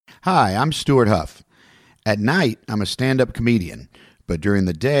Hi, I'm Stuart Huff. At night, I'm a stand-up comedian, but during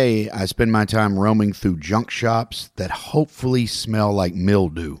the day, I spend my time roaming through junk shops that hopefully smell like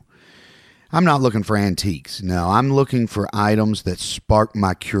mildew. I'm not looking for antiques. No, I'm looking for items that spark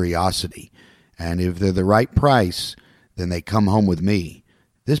my curiosity. And if they're the right price, then they come home with me.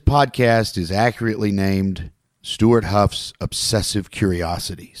 This podcast is accurately named Stuart Huff's Obsessive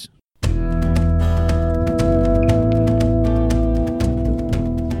Curiosities.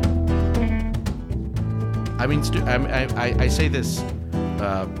 I mean, I say this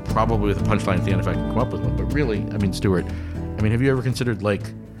probably with a punchline at the end if I can come up with one, but really, I mean, Stuart, I mean, have you ever considered, like,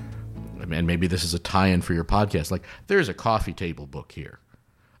 and maybe this is a tie-in for your podcast, like, there's a coffee table book here.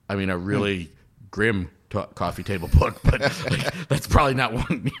 I mean, a really grim coffee table book, but like, that's probably not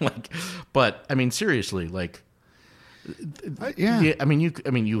one, like, but, I mean, seriously, like, Yeah. I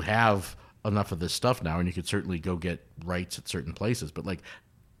mean, you have enough of this stuff now, and you could certainly go get rights at certain places, but, like,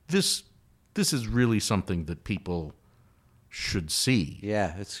 this is really something that people should see.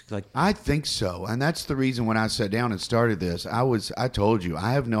 Yeah, it's like I think so, and that's the reason when I sat down and started this, I told you,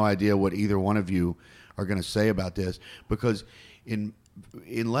 I have no idea what either one of you are going to say about this, because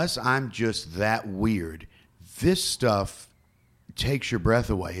unless I'm just that weird, this stuff takes your breath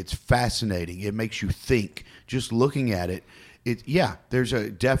away. It's fascinating. It makes you think. Just looking at it, there's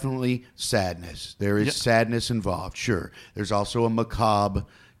definitely sadness. There is sadness involved, sure. There's also a macabre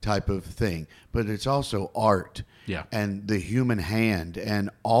type of thing, but it's also art. Yeah. And the human hand and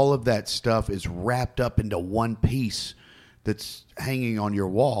all of that stuff is wrapped up into one piece that's hanging on your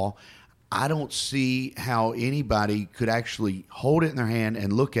wall. I don't see how anybody could actually hold it in their hand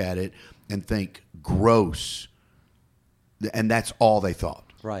and look at it and think gross. And that's all they thought.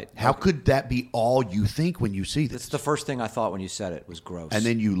 Right. How could that be all you think when you see this? it's the first thing I thought when you said it was gross. And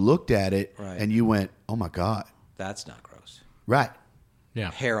then you looked at it Right. and you went, "Oh my God." That's not gross. Right.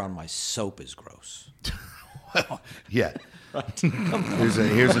 Yeah. Hair on my soap is gross. Well, yeah.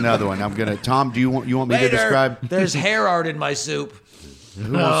 Here's another one. Tom, do you want me to describe? There's hair art in my soup.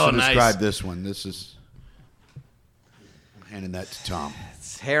 Who wants to nice. describe this one? I'm handing that to Tom.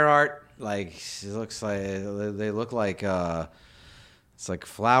 It's hair art. Like it looks like they look like it's like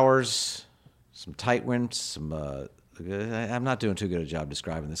flowers, some tight winds, some. I'm not doing too good a job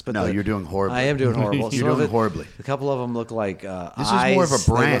describing this, but No, you're doing horribly. I am doing horrible. You're doing horribly. A couple of them look like This eyes. is more of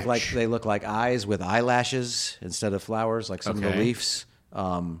a branch. They look like eyes with eyelashes instead of flowers, like some of the Okay. leaves.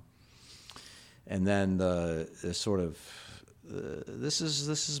 And then the sort of this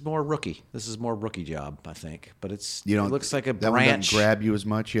is more rookie. This is more rookie job, I think. But it looks like a that one branch. doesn't grab you as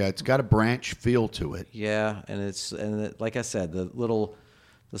much. Yeah, it's got a branch feel to it. Yeah, and like I said, the little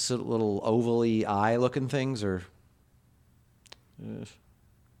ovally eye looking things are.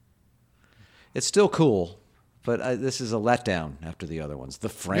 It's still cool, but this is a letdown after the other ones. The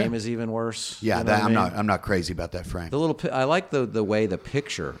frame is even worse. Yeah, you know what I mean? I'm not crazy about that frame. I like the way the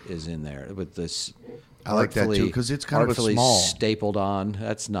picture is in there with this. I like that too, 'cause it's kind of a artfully small. stapled on.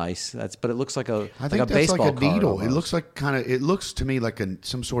 That's nice. But it looks like a I think a that's baseball like a card needle. almost. It looks like it looks to me like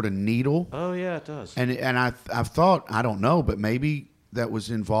some sort of needle. Oh yeah, it does. And I've thought, I don't know, but maybe that was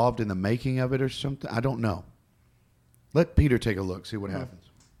involved in the making of it or something. I don't know. Let Peter take a look, see what happens.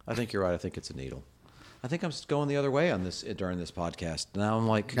 I think you're right. I think it's a needle. I think I'm going the other way on this during this podcast. Now I'm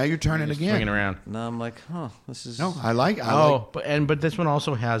like, Now you're turning again. Swinging around. now I'm like, this is No, I like. But this one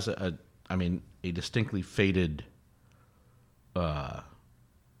also has a distinctly faded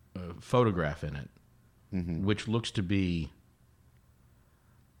photograph in it, which looks to be.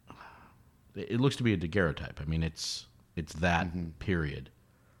 It looks to be a daguerreotype. I mean, it's that period.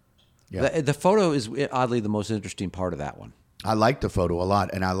 Yeah. The photo is oddly the most interesting part of that one. I like the photo a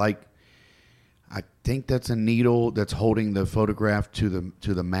lot, and I think that's a needle that's holding the photograph to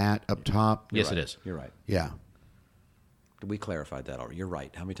the mat up top. Yes, it is. You're right. Yeah. We clarified that already. You're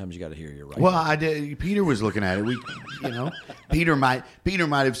right. How many times you got to hear you're right? Well, I did. Peter was looking at it. Peter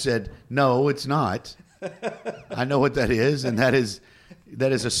might have said, "No, it's not." I know what that is, and that is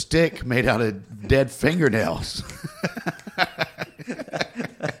a stick made out of dead fingernails.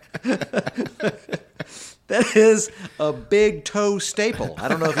 that is a big toe staple. I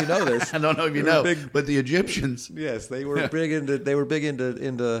don't know if you know this. I don't know if you know, but the Egyptians. Yes, they were big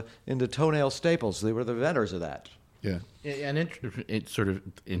into toenail staples. They were the inventors of that. Yeah. And it's sort of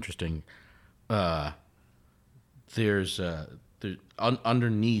interesting. There's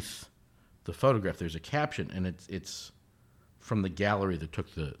underneath the photograph, there's a caption, and it's from the gallery that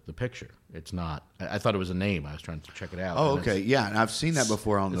took the picture. It's not. I thought it was a name. I was trying to check it out. Oh, and okay. Yeah, and I've seen that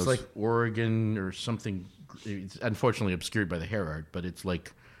before on it's those. like Oregon or something. It's unfortunately obscured by the hair art, but it's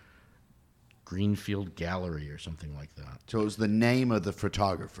like Greenfield Gallery or something like that. So it was the name of the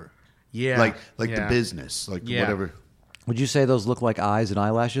photographer. Yeah, Like the yeah. business, like Yeah. whatever. Would you say those look like eyes and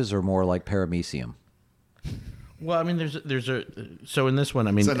eyelashes, or more like paramecium? Well, I mean, there's a so in this one,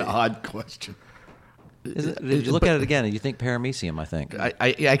 I mean, It's an odd question. Did you look at it again, and you think paramecium? I think. I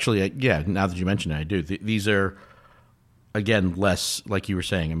actually, yeah. Now that you mention it, I do. These are, again, less like you were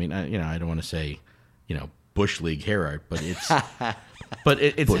saying. I mean, I don't want to say, bush league hair art, but it's,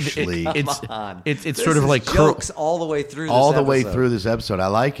 it's Bush league. It's sort of like jokes all the way through. All this the way episode. through this episode. I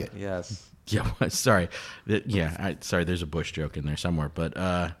like it. Yes. Yeah, sorry. Sorry. There's a Bush joke in there somewhere, but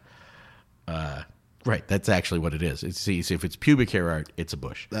right. That's actually what it is. See, if it's pubic hair art, it's a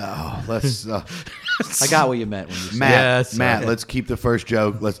bush. Oh, let's I got what you meant when you said. Matt. Yeah, Matt, let's keep the first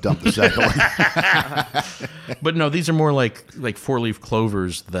joke. Let's dump the second one. But no, these are more like 4-leaf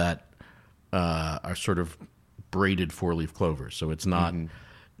clovers that are sort of braided 4-leaf clovers. So it's not.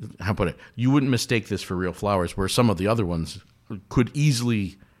 How put it? You wouldn't mistake this for real flowers, where some of the other ones could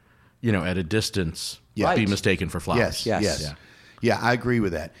easily, at a distance, Yeah. be Right. mistaken for flowers. Yes. Yeah. Yeah, I agree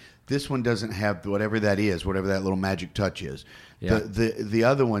with that. This one doesn't have whatever that is, whatever that little magic touch is. Yeah. The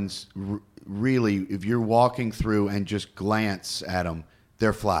other ones, really, if you're walking through and just glance at them,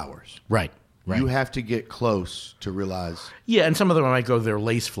 they're flowers. Right. Right. You have to get close to realize. Yeah, and some of them might go, they're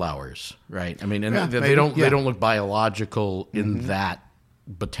lace flowers, right? I mean, and Yeah, they maybe, don't yeah. they don't look biological in that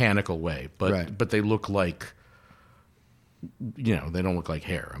botanical way, but Right. but they look like, they don't look like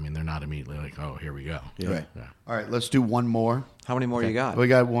hair. I mean, they're not immediately like, oh, here we go. Right. Yeah. All right, let's do one more. How many more you got? We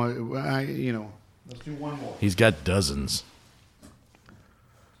got one. Let's do one more. He's got dozens.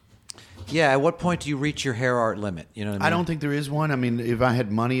 Yeah. At what point do you reach your hair art limit? You know what I mean? I don't think there is one. I mean, if I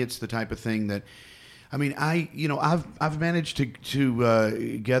had money, it's the type of thing that, I mean, I've managed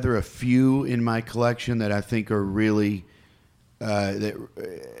to gather a few in my collection that I think are really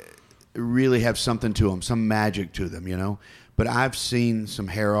really have something to them, some magic to them, But I've seen some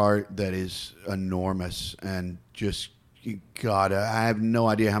hair art that is enormous and just, God, I have no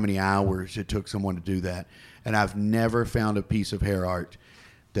idea how many hours it took someone to do that. And I've never found a piece of hair art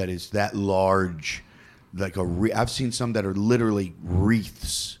that is that large. Like I've seen some that are literally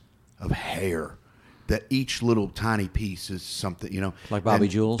wreaths of hair. That each little tiny piece is something, Like Bobby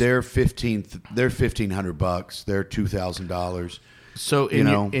And Jules? They're $1,500. They're $2,000. So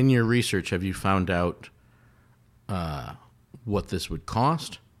in your research, have you found out what this would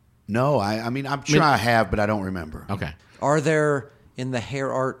cost? No, I'm sure I have, but I don't remember. Okay. Are there in the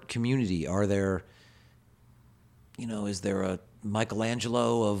hair art community? Are there, is there a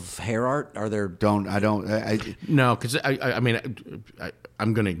Michelangelo of hair art? Are there? No, because I'm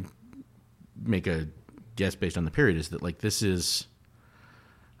going to make a guess based on the period. Is that like this is,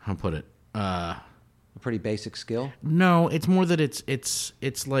 how put it? A pretty basic skill. No, it's more that it's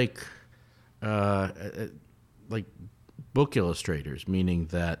like book illustrators, meaning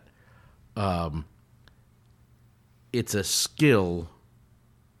that it's a skill,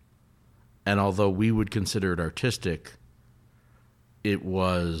 and although we would consider it artistic, it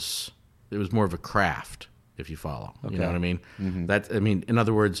was more of a craft, if you follow. Okay. You know what I mean? Mm-hmm. In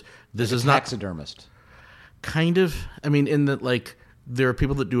other words, this is not Taxidermist. kind of. I mean, in that, like, there are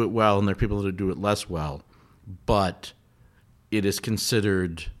people that do it well and there are people that do it less well, but it is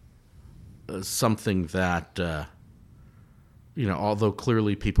considered something that, although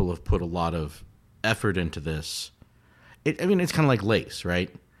clearly people have put a lot of effort into this, it's kind of like lace,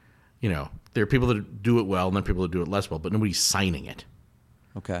 right? There are people that do it well and there are people that do it less well, but nobody's signing it.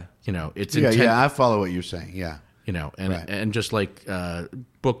 Okay. It's Yeah, I follow what you're saying. Yeah. Right. And just like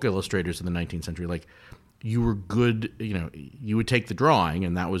book illustrators in the 19th century, like, you were good, you would take the drawing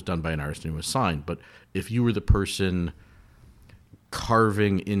and that was done by an artist and it was signed. But if you were the person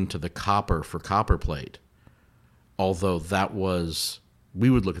carving into the copper for copperplate, although we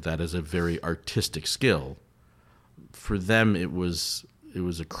would look at that as a very artistic skill, for them it was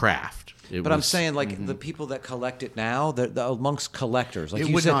a craft. I'm saying, like, the people that collect it now, the amongst collectors, like It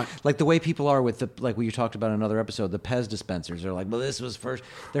you would said, not- like the way people are with like what you talked about in another episode, the Pez dispensers. They're like, well, this was first.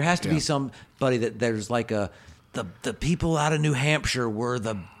 There has to be somebody that there's like the people out of New Hampshire were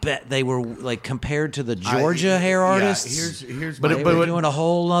they were like compared to the Georgia hair artists. Here's But my it- They were but- doing a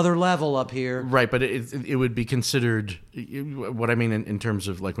whole other level up here. Right, but it would be considered, what I mean in terms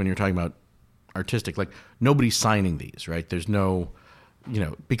of, like, when you're talking about artistic, like, nobody's signing these, right? There's no,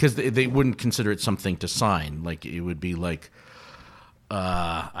 because they wouldn't consider it something to sign. Like, it would be like,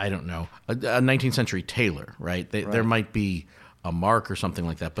 I don't know, a 19th century tailor, right? There might be a mark or something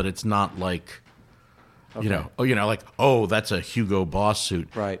like that, but it's not like, like, oh, that's a Hugo Boss suit.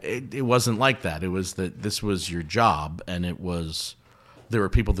 Right. It wasn't like that. It was that this was your job, and it was there were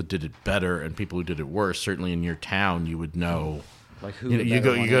people that did it better and people who did it worse. Certainly in your town, you would know. Like who? You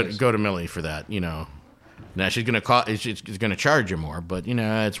go to Millie for that. Now she's gonna charge you more, but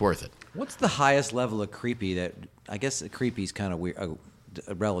it's worth it. What's the highest level of creepy that I guess creepy is kind of weird,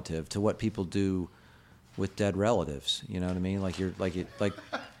 relative to what people do with dead relatives. You know what I mean? Like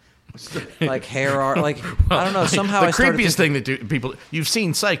like hair art. Like I don't know. Somehow the I started creepiest thing that people. You've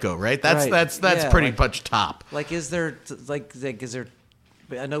seen Psycho, right? That's Yeah, pretty like- much top. Like, is there?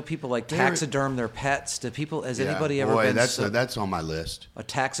 I know people like taxiderm their pets. Do people? Has anybody ever been? That's on my list. A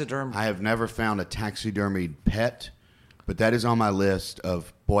taxiderm. I have never found a taxidermied pet, but that is on my list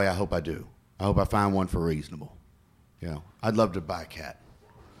of, boy, I hope I do. I hope I find one for reasonable. I'd love to buy a cat.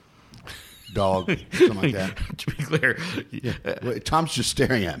 Dog, something like that. To be clear, Wait, Tom's just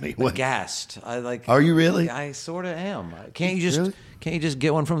staring at me. What? Gassed. Are you really? I sort of am. Can't you Really? just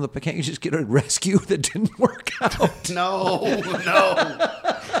get one from the? Can't you just get a rescue that didn't work out? No.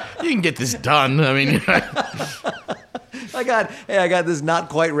 you can get this done. I mean, I got this not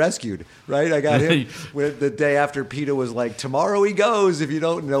quite rescued, right? I got him with the day after PETA was like, tomorrow he goes. If you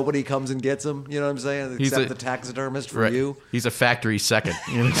don't, nobody comes and gets him. You know what I'm saying? Except the taxidermist for right. you. He's a factory second.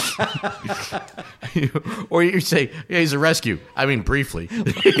 Or you say, yeah, he's a rescue. I mean, briefly. He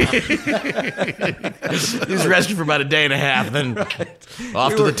was rescued for about a day and a half, then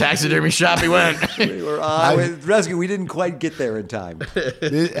off to the taxidermy shop he went. We were with rescue. We didn't quite get there in time.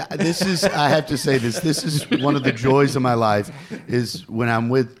 This is, I have to say this is one of the joys of my life, is when I'm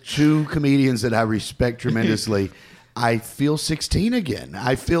with two comedians that I respect tremendously, I feel 16 again.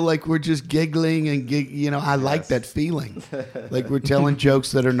 I feel like we're just giggling and I like that feeling. Like we're telling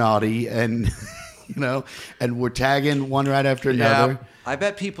jokes that are naughty and, and we're tagging one right after another. I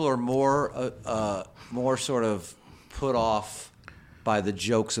bet people are more sort of put off by the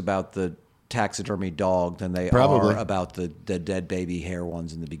jokes about the taxidermy dog than they Probably. are about the dead baby hair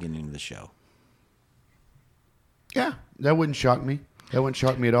ones in the beginning of the show. Yeah, that wouldn't shock me. That wouldn't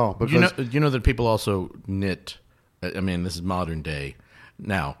shock me at all. Because You know that people also knit. I mean, this is modern day.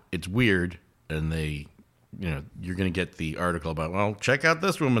 Now, it's weird, and you're going to get the article about, well, check out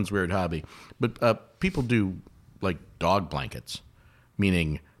this woman's weird hobby. But people do, like, dog blankets,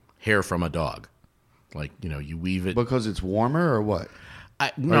 meaning hair from a dog. Like, you weave it. because it's warmer or what?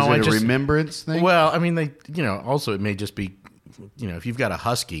 No, or is it a remembrance thing? Well, I mean, also it may just be, if you've got a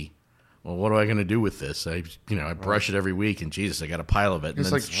husky, well, what am I going to do with this? I brush it every week, and Jesus, I got a pile of it. It's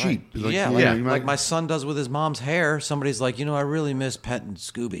and like then cheap. Like, Like, like my son does with his mom's hair. Somebody's like, I really miss petting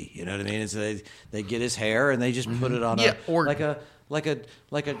Scooby. You know what I mean? It's they get his hair and they just put it on like a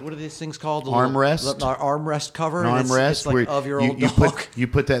what are these things called? Armrest? Armrest cover. an and armrest it's like where of your old you dog. you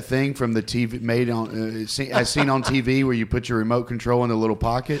put that thing from the TV made on as seen on TV where you put your remote control in the little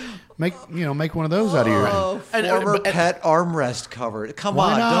pocket. Make one of those out of your. Former pet armrest cover. Come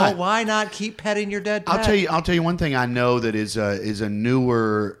Why on, not? why not keep petting your dead pet? I'll tell you one thing I know that is a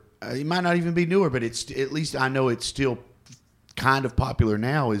newer. It might not even be newer, but it's at least I know it's still kind of popular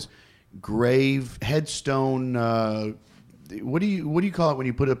now. Is grave headstone. What do you call it when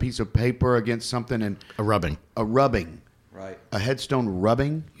you put a piece of paper against something and a rubbing. a rubbing? Right. A headstone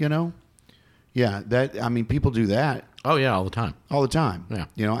rubbing. Yeah. People do that. Oh, yeah, all the time. All the time.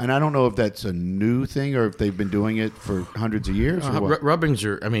 Yeah. And I don't know if that's a new thing or if they've been doing it for hundreds of years or what. Rubbings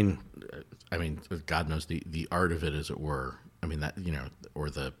are, I mean, God knows the art of it, as it were. I mean, that, or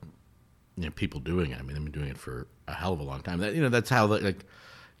the, people doing it. I mean, they've been doing it for a hell of a long time. That's how,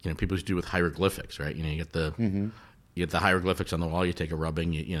 people used to do with hieroglyphics, right? You get the, you get the hieroglyphics on the wall, you take a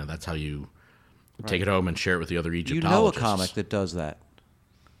rubbing, that's how you take it home and share it with the other Egyptologists. You know a comic that does that.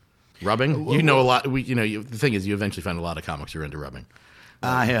 Rubbing? You know a lot. The thing is, you eventually find a lot of comics who are into rubbing.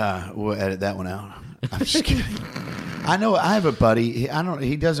 We'll edit that one out. I'm just kidding. I know. I have a buddy.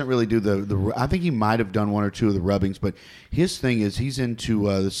 He doesn't really do the. I think he might have done one or two of the rubbings, but his thing is he's into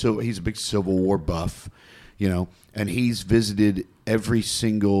he's a big Civil War buff, and he's visited every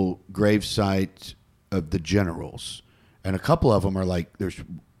single gravesite of the generals, and a couple of them are like there's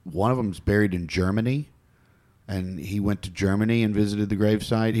one of them's buried in Germany. And he went to Germany and visited the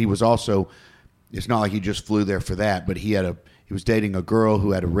gravesite. He was also, it's not like he just flew there for that, but he was dating a girl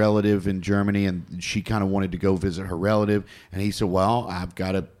who had a relative in Germany, and she kind of wanted to go visit her relative. And he said, well, I've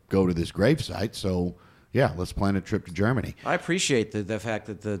got to go to this gravesite, so yeah, let's plan a trip to Germany. I appreciate the fact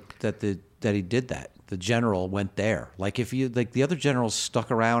that he did that. The general went there. Like if you the other generals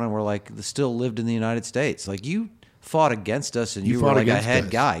stuck around and were like still lived in the United States. Like you fought against us and you were like a head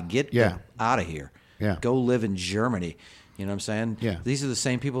guy. Get out of here. Yeah. Go live in Germany. You know what I'm saying? Yeah. These are the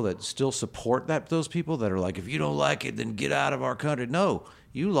same people that still support those people that are like, if you don't like it, then get out of our country. No,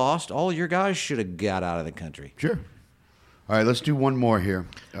 you lost. All your guys should have got out of the country. Sure. All right, let's do one more here.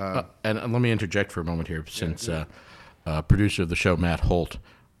 And let me interject for a moment here, since producer of the show, Matt Holt,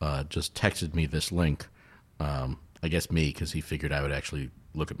 just texted me this link. I guess me, because he figured I would actually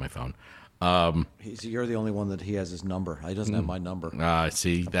look at my phone. You're the only one that he has his number. He doesn't have my number.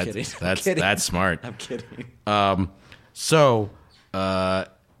 See, kidding. that's smart. I'm kidding. So, the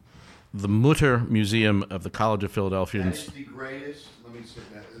Mutter Museum of the College of Philadelphians. That is the greatest. Let me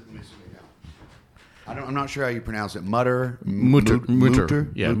sit down. I'm not sure how you pronounce it. Mutter.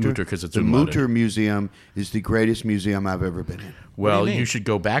 Yeah, Mutter, because it's the in Mutter Museum is the greatest museum I've ever been in. Well, you should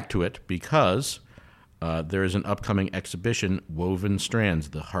go back to it because there is an upcoming exhibition, Woven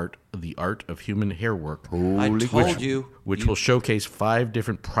Strands: The Art of Human Hair Work. I told you. Which will showcase 5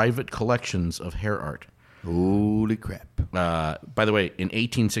 different private collections of hair art. Holy crap. By the way, in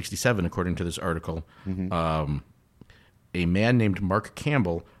 1867, according to this article, a man named Mark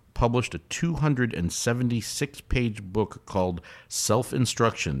Campbell published a 276-page book called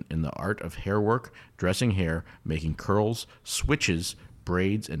Self-Instruction in the Art of Hair Work, Dressing Hair, Making Curls, Switches,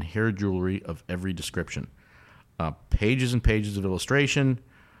 Braids, and Hair Jewelry of every description. Pages and pages of illustration,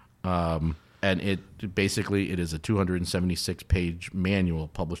 and it is a 276-page manual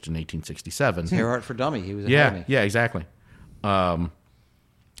published in 1867. Hair art for dummy. He was a Yeah, exactly.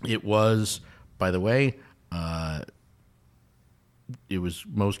 It was, by the way, it was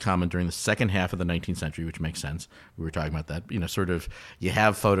most common during the second half of the 19th century, which makes sense. We were talking about that. Sort of, you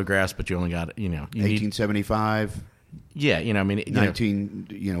have photographs, but you only got, you need 1875. Yeah,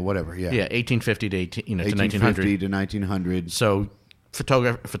 whatever. Yeah. Yeah, 1850 to 1900. 1850 to 1900. So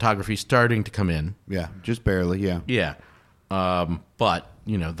photography starting to come in. Yeah, just barely. Yeah. Yeah, but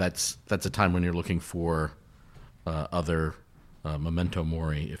that's a time when you're looking for other memento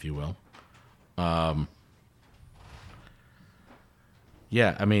mori, if you will.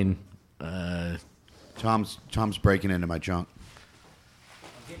 Yeah, I mean, Tom's breaking into my junk. I'm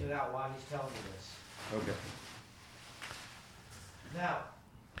getting it out while he's telling me this. Okay. Now,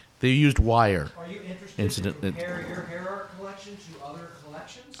 they used wire. are you interested to compare your hair art collection to other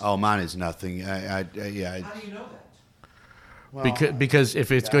collections? Oh, mine is nothing. How do you know that? Because if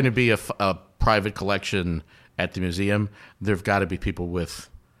it's going to be a private collection at the museum, there've got to be people with.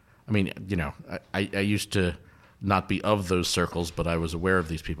 I mean, I used to not be of those circles, but I was aware of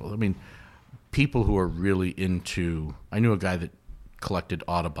these people. I mean, people who are really into. I knew a guy that collected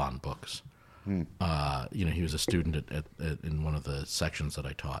Audubon books. He was a student in one of the sections that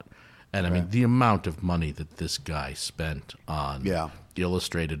I taught, and I mean the amount of money that this guy spent on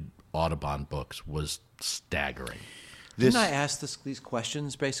illustrated Audubon books was staggering. Didn't I ask these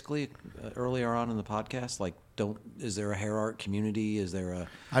questions basically earlier on in the podcast? Like, is there a hair art community? Is there a?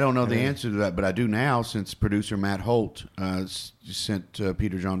 I don't know the answer to that, but I do now since producer Matt Holt sent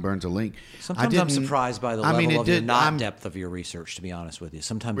Peter John Burns a link. Sometimes I'm surprised by the level of the depth of your research. To be honest with you,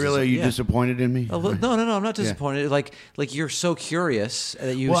 sometimes really, are you disappointed in me? No, I'm not disappointed. Like you're so curious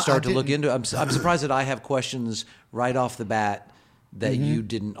that you start to look into it. I'm surprised that I have questions right off the bat that you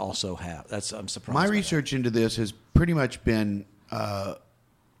didn't also have. I'm surprised. My research into this has pretty much been, let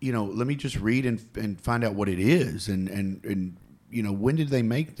me just read and find out what it is, and when did they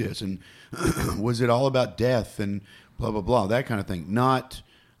make this, and was it all about death and blah blah blah, that kind of thing. I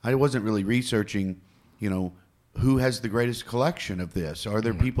wasn't really researching, who has the greatest collection of this. Are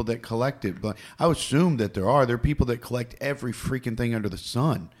there people that collect it? But I assume that there are. There are people that collect every freaking thing under the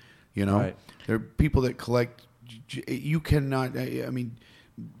sun. Right. There are people that collect. You cannot. I mean,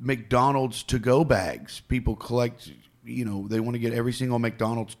 McDonald's to-go bags. People collect. They want to get every single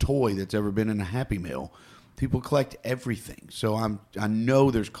McDonald's toy that's ever been in a Happy Meal. People collect everything. So I know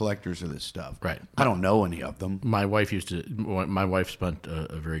there's collectors of this stuff. Right. I don't know any of them. My wife spent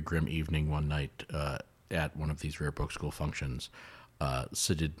a very grim evening one night at one of these Rare Book School functions,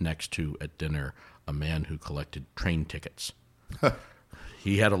 seated next to at dinner a man who collected train tickets.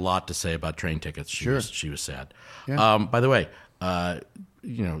 He had a lot to say about train tickets. She was sad. Yeah. By the way, a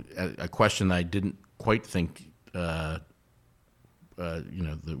question that I didn't quite think, that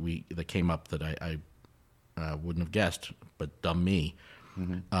came up that I wouldn't have guessed, but dumb me.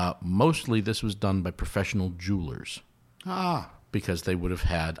 Mm-hmm. Mostly, this was done by professional jewelers. Because they would have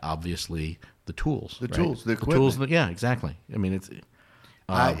had obviously the tools, the equipment. Tools. Yeah, exactly. I mean, it's.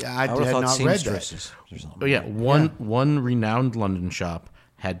 I had not read that. Oh yeah, one renowned London shop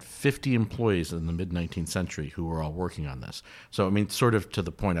had 50 employees in the mid-19th century who were all working on this. So I mean, sort of to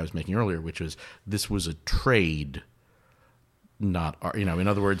the point I was making earlier, which was this was a trade, not art. In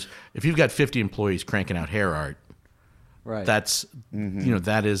other words, if you've got 50 employees cranking out hair art, right? That's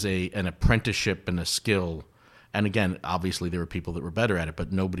that is an apprenticeship and a skill. And again, obviously there were people that were better at it,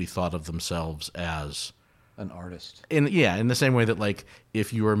 but nobody thought of themselves as an artist. in the same way that like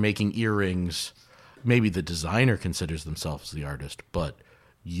if you are making earrings, maybe the designer considers themselves the artist, but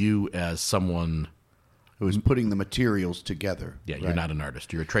you as someone, Who was putting the materials together. you're right? not an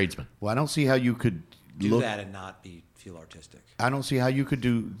artist. You're a tradesman. Well, I don't see how you could Do look. that and not feel artistic. I don't see how you could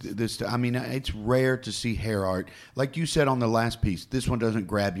do this. I mean, it's rare to see hair art. Like you said on the last piece, this one doesn't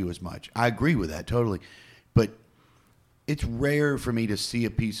grab you as much. I agree with that totally. But it's rare for me to see a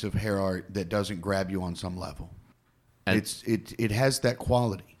piece of hair art that doesn't grab you on some level. And- It has that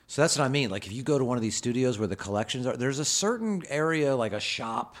quality. So that's what I mean. Like if you go to one of these studios where the collections are, there's a certain area, like a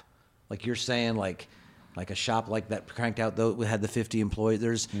shop, like you're saying, like a shop like that cranked out though we had the 50 employees.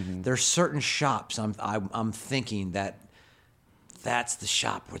 There's certain shops I'm thinking that's the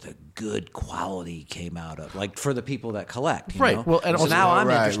shop where the good quality came out of, like for the people that collect, you Right. know? Well, and so also- now I'm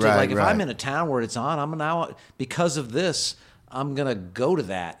Right, interested. right, Like if right. I'm in a town where it's on, I'm now because of this, I'm gonna go to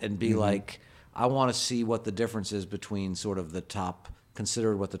that and be like, I want to see what the difference is between sort of the top,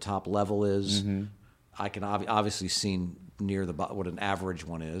 consider what the top level is. I can obviously see near the what an average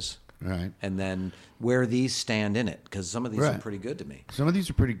one is. Right. And then where these stand in it, because some of these are Right. pretty good to me. Some of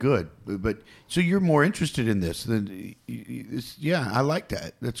these are pretty good, but so you're more interested in this than, yeah, I like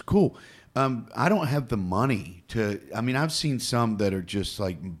that. That's cool. I don't have the money to. I mean, I've seen some that are just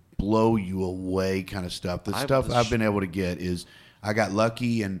like blow you away kind of stuff. The stuff I've been able to get is I got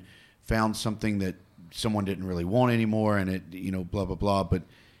lucky and found something that someone didn't really want anymore, and it, blah blah blah. But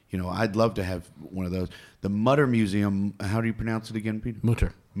I'd love to have one of those. The Mutter Museum. How do you pronounce it again, Peter?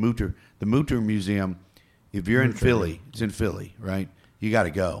 Mutter. Mutter. The Mutter Museum. If you're in Philly, it's in Philly, right? You got to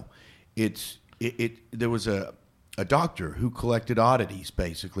go. There was a doctor who collected oddities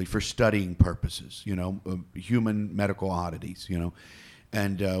basically for studying purposes, human medical oddities,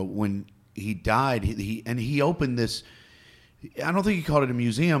 and when he died, he opened this. I don't think he called it a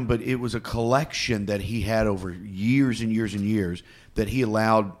museum, but it was a collection that he had over years and years and years that he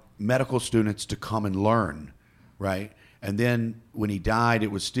allowed medical students to come and learn, right? And then when he died,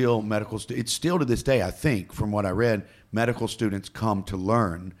 it was still it's still to this day, I think, from what I read, medical students come to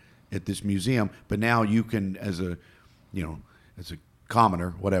learn at this museum. But now you can, as a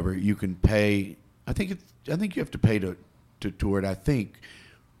commoner, whatever, you can pay. I think you have to pay to tour it. I think,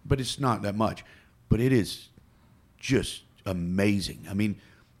 but it's not that much. But it is just amazing. I mean,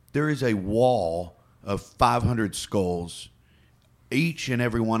 there is a wall of 500 skulls. Each and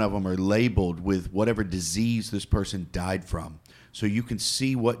every one of them are labeled with whatever disease this person died from. So you can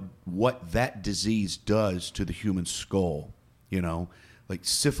see what that disease does to the human skull. Like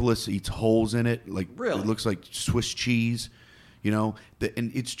syphilis eats holes in it. Like Really? It looks like Swiss cheese. And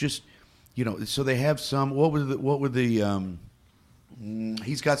it's just, so they have some. What were the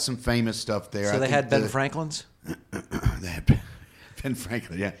he's got some famous stuff there. So I they think had Ben Franklin's. They had Ben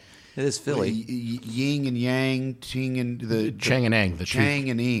Franklin, yeah. It is Philly. Yin and Yang, Ting and the Chang and Eng, the Chang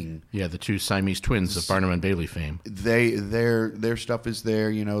and Ing. Yeah, the two Siamese twins of Barnum and Bailey fame. Their stuff is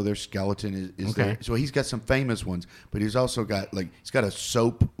there. Their skeleton is Okay. there. So he's got some famous ones, but he's also got he's got a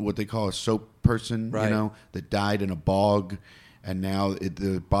soap, what they call a soap person, Right. that died in a bog, and now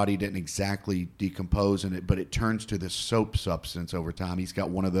the body didn't exactly decompose in it, but it turns to this soap substance over time. He's got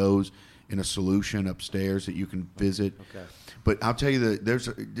one of those in a solution upstairs that you can visit. Okay. But I'll tell you that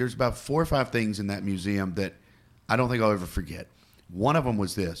there's about 4 or 5 things in that museum that I don't think I'll ever forget. One of them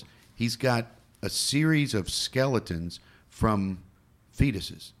was this. He's got a series of skeletons from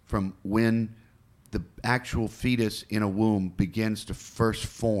fetuses, from when the actual fetus in a womb begins to first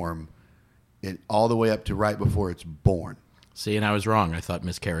form, and all the way up to right before it's born. See, and I was wrong. I thought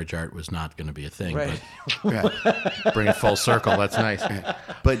miscarriage art was not going to be a thing. Right. Yeah. But bring it full circle. That's nice.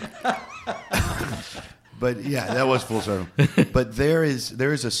 But yeah, that was full circle. But there is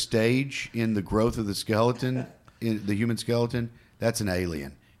a stage in the growth of the skeleton, in the human skeleton, that's an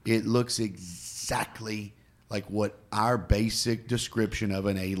alien. It looks exactly like what our basic description of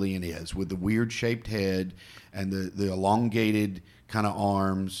an alien is, with the weird shaped head and the elongated kind of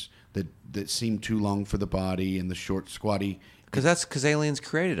arms that seem too long for the body, and the short squatty. Because aliens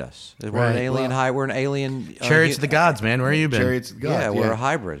created us. We're Right. an alien Well, we're an alien. Chariots of the gods, man. Where you been? Chariots of the Yeah, gods, we're a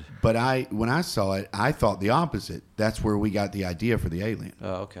hybrid. But when I saw it, I thought the opposite. That's where we got the idea for the alien.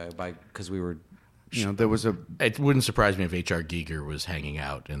 Oh, okay. Because we were. There was a It wouldn't surprise me if H.R. Giger was hanging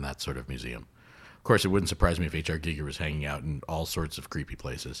out in that sort of museum. Of course, it wouldn't surprise me if H.R. Giger was hanging out in all sorts of creepy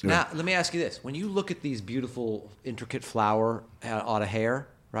places. Now, let me ask you this: when you look at these beautiful, intricate flower on a hair,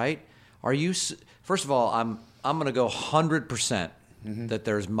 right? Are you? First of all, I'm going to go 100% that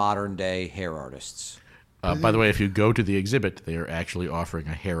there's modern day hair artists. By the way, if you go to the exhibit, they are actually offering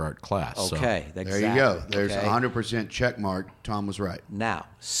a hair art class. so- Okay, There exactly. you go. There's okay? 100% check mark. Tom was right. Now,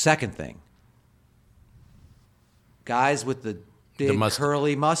 second thing. guys with the big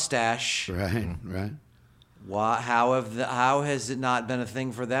curly mustache. Right, right. How has it not been a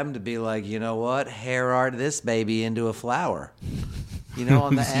thing for them to be like, you know what, hair art this baby into a flower? You know,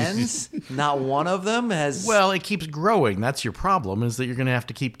 on the ends, not one of them has. Well, it keeps growing. That's your problem, is that you're going to have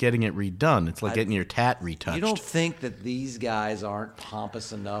to keep getting it redone. It's like getting your tat retouched. You don't think that these guys aren't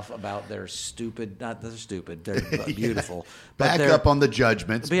pompous enough about their stupid? Not they're stupid. They're beautiful. Back up on the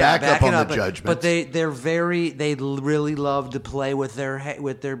judgments. Back up on the judgments. But they're very. They really love to play with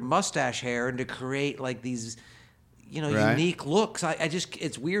their mustache hair and to create like these, unique looks. I just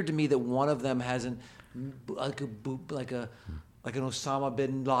it's weird to me that one of them hasn't like an Osama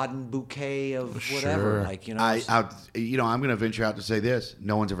bin Laden bouquet of whatever. Sure. I'm going to venture out to say this: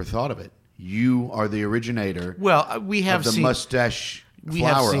 no one's ever thought of it. You are the originator. Well, we have of the seen mustache we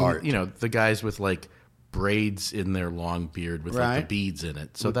flower have seen, art. The guys with like braids in their long beard with like the beads in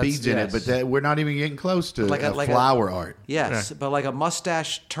it. So with that's beads in it, but we're not even getting close to flower art. Yes, but like a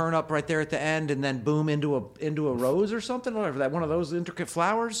mustache turn up right there at the end, and then boom into a rose or something, or that one of those intricate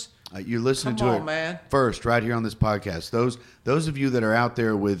flowers. You're listening Come to on, it man. first, right here on this podcast. Those of you that are out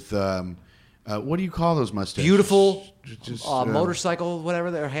there with what do you call those mustaches? Beautiful Just, motorcycle,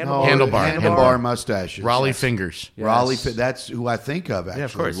 whatever they're handlebar mustaches. Raleigh fingers. Yes. Raleigh. That's who I think of actually. Yeah,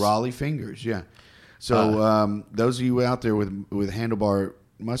 of course. Raleigh fingers. Yeah. So those of you out there with handlebar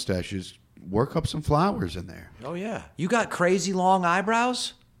mustaches, work up some flowers in there. Oh yeah, you got crazy long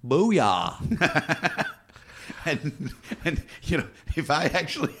eyebrows? Booyah! And if I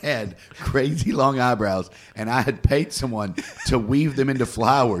actually had crazy long eyebrows and I had paid someone to weave them into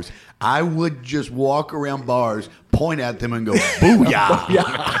flowers, I would just walk around bars, point at them, and go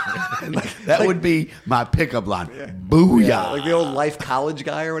booyah. And that would be my pickup line. Booyah! Yeah, like the old Life College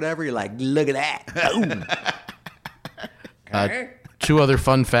guy or whatever. You're like, look at that. Boom. Two other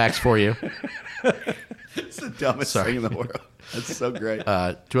fun facts for you. It's the dumbest thing in the world. That's so great.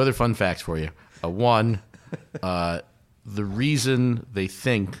 Two other fun facts for you. One, the reason they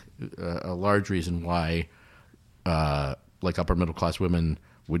think, a large reason why, like upper middle class women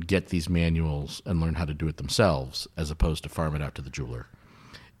would get these manuals and learn how to do it themselves as opposed to farm it out to the jeweler,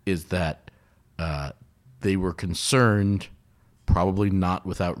 is that they were concerned, probably not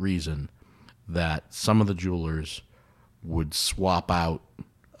without reason, that some of the jewelers would swap out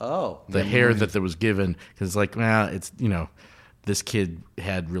the hair that was given, because it's this kid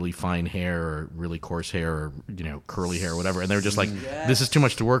had really fine hair or really coarse hair or curly hair or whatever, and they were just like, this is too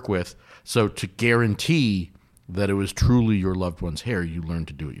much to work with. So to guarantee that it was truly your loved one's hair, you learned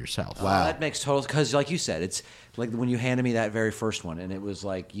to do it yourself. Wow, that makes total, because like you said, it's like when you handed me that very first one, and it was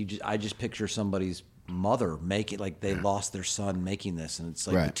like I just picture somebody's mother make it, like they lost their son making this, and it's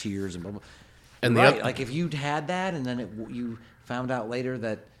like the tears and blah, blah. And like if you'd had that, and then you found out later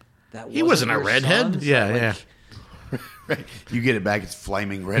that he wasn't a redhead. Son, yeah. Right. You get it back, it's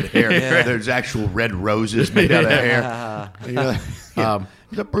flaming red hair. Yeah. There's actual red roses made out of hair.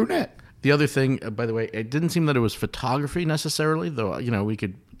 He's a brunette. The other thing, by the way, it didn't seem that it was photography necessarily, though. We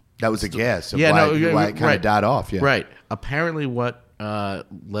could. That was a guess. Why it kind of died off. Yeah. Right. Apparently, what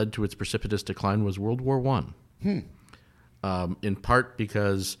led to its precipitous decline was World War I. In part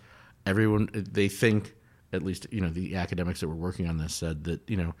because they think, at least the academics that were working on this said that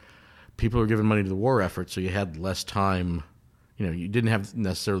people were giving money to the war effort, so you had less time. You didn't have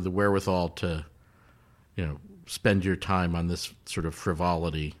necessarily the wherewithal to, spend your time on this sort of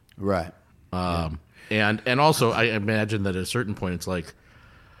frivolity. Right. And also, I imagine that at a certain point, it's like,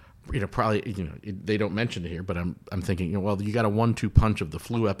 probably, they don't mention it here, but I'm thinking, well, you got a 1-2 punch of the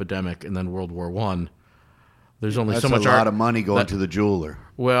flu epidemic and then World War I. There's only so much a lot of money going to the jeweler.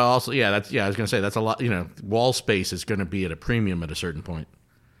 Well, also, I was going to say that's a lot. Wall space is going to be at a premium at a certain point.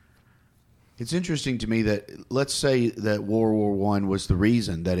 It's interesting to me that, let's say that World War I was the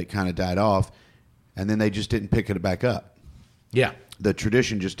reason that it kind of died off, and then they just didn't pick it back up. Yeah. The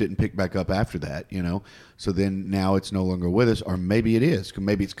tradition just didn't pick back up after that, So then now it's no longer with us, or maybe it is.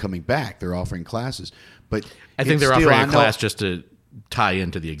 Maybe it's coming back. They're offering classes. But I think they're offering a class just to tie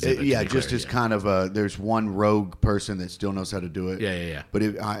into the exhibit. Just as kind of there's one rogue person that still knows how to do it. Yeah. But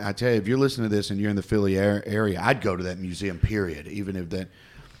I tell you, if you're listening to this and you're in the Philly area, I'd go to that museum, period, even if that.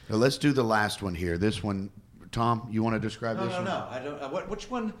 Now let's do the last one here. This one, Tom, you want to describe this one? No. I don't.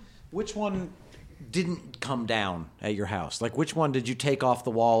 Which one didn't come down at your house? Like, which one did you take off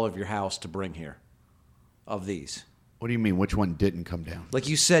the wall of your house to bring here? Of these? What do you mean? Which one didn't come down? Like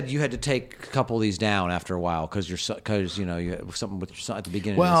you said, you had to take a couple of these down after a while because you have something with your son at the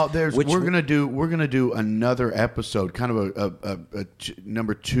beginning. Well, we're gonna do another episode, kind of a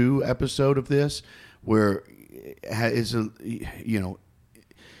number 2 episode of this, where is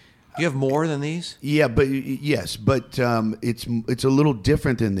You have more than these? Yeah, but yes, but it's a little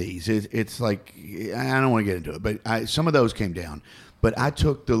different than these. It's like I don't want to get into it, but some of those came down. But I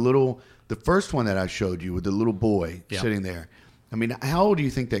took the first one that I showed you with the little boy sitting there. I mean, how old do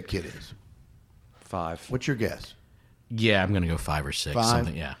you think that kid is? 5. What's your guess? Yeah, I'm gonna go 5 or 6. 5?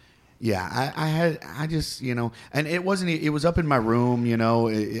 Something. Yeah. Yeah, I just, and it was up in my room,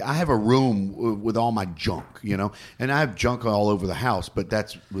 I have a room with all my junk, and I have junk all over the house, but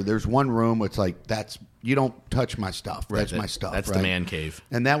there's one room, it's like, you don't touch my stuff. Right, That's my stuff. That's right? the man cave.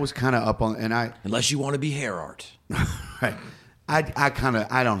 And that was kind of up on, Unless you want to be hair art. right.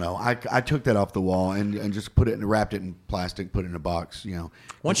 I don't know. I took that off the wall and just wrapped it in plastic, put it in a box,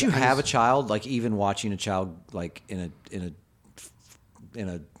 Once you have a child, like even watching a child like in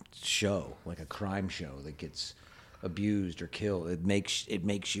a show, like a crime show that gets abused or killed, it makes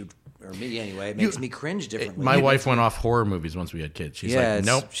you, or me anyway, it makes me cringe differently. My wife went off horror movies once we had kids. She's like,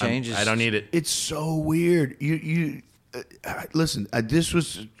 nope, I don't need it. It's so weird. You listen. This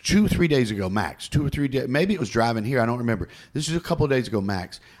was 2-3 days ago, max. 2 or 3 days. Maybe it was driving here. I don't remember. This was a couple of days ago,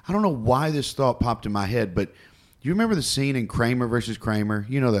 max. I don't know why this thought popped in my head, but do you remember the scene in Kramer versus Kramer?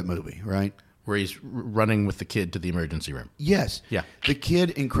 You know that movie, right? Where he's running with the kid to the emergency room. Yes. Yeah. The kid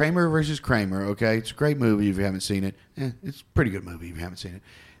in Kramer versus Kramer, okay? It's a great movie if you haven't seen it. It's a pretty good movie if you haven't seen it.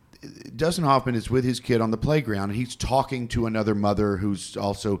 Dustin Hoffman is with his kid on the playground, and he's talking to another mother who's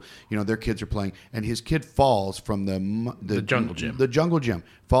also, their kids are playing, and his kid falls from the jungle gym. The jungle gym.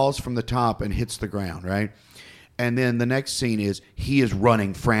 Falls from the top and hits the ground, right? And then the next scene is he is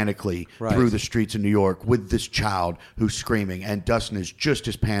running frantically through the streets of New York with this child who's screaming, and Dustin is just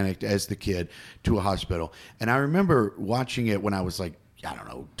as panicked as the kid to a hospital. And I remember watching it when I was like,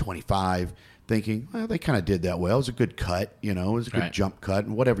 25, thinking, well, they kind of did that well. It was a good cut, it was a good jump cut,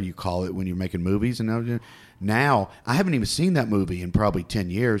 and whatever you call it when you're making movies. And now, I haven't even seen that movie in probably 10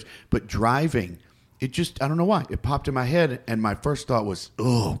 years, but driving, it just, I don't know why, it popped in my head, and my first thought was,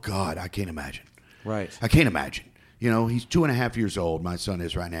 oh, God, I can't imagine. Right. I can't imagine. He's 2.5 years old, my son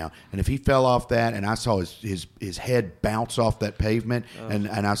is right now. And if he fell off that and I saw his head bounce off that pavement and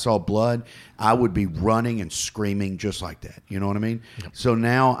I saw blood, I would be running and screaming just like that. You know what I mean? Yep. So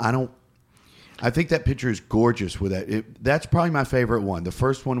now I think that picture is gorgeous with that. That's probably my favorite one. The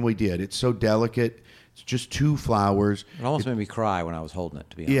first one we did. It's so delicate. It's just 2 flowers. It almost made me cry when I was holding it,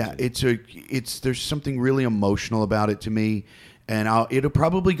 to be honest. Yeah, there's something really emotional about it to me. And it'll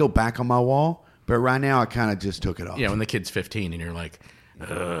probably go back on my wall. But right now, I kind of just took it off. Yeah, when the kid's 15 and you're like,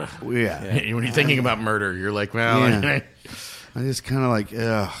 ugh. Yeah. When you're thinking about murder, you're like, well, I just kind of like,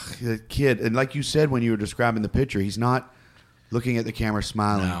 ugh, the kid. And like you said when you were describing the picture, he's not looking at the camera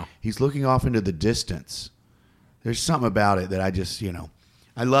smiling. No. He's looking off into the distance. There's something about it that I just,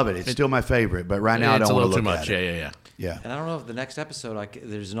 I love it. It's still my favorite, but right now I don't want to look at it. It's a little too much. Yeah. And I don't know if the next episode,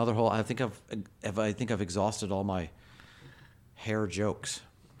 there's another whole. I think I've exhausted all my hair jokes.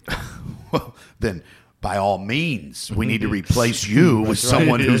 Well, then by all means, we need to replace you with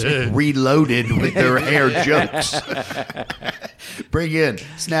someone who's reloaded with their hair jokes. Bring in,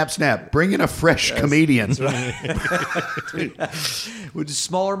 snap. Bring in a fresh comedian. With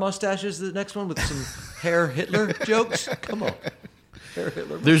smaller mustaches, the next one with some hair Hitler jokes. Come on. Hair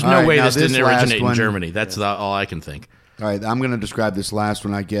Hitler. There's no way this didn't originate in Germany. That's all I can think. All right, I'm going to describe this last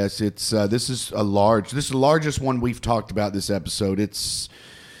one, I guess. This is the largest one we've talked about this episode. It's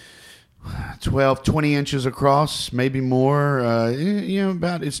 20 inches across, maybe more.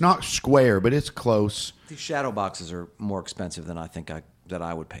 It's not square, but it's close. These shadow boxes are more expensive than I think that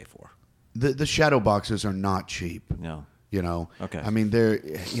I would pay for. The shadow boxes are not cheap. No. Okay. I mean, they're,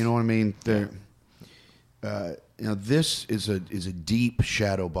 you know what I mean? They're, this is a deep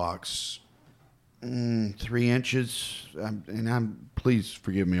shadow box. 3 inches. Please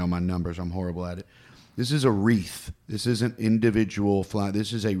forgive me on my numbers. I'm horrible at it. This is a wreath. This isn't individual fly.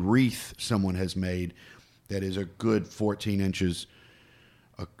 This is a wreath someone has made that is a good 14 inches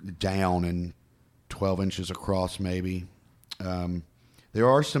down and 12 inches across, maybe. There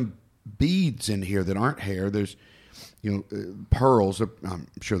are some beads in here that aren't hair. There's, pearls. I'm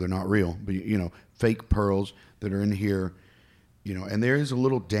sure they're not real, but fake pearls that are in here. And there is a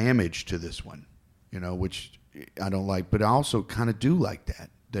little damage to this one, which I don't like, but I also kind of do like that.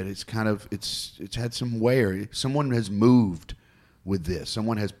 That it's kind of it's had some wear. Someone has moved with this.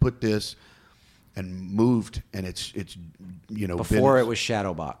 Someone has put this and moved, and it's before it was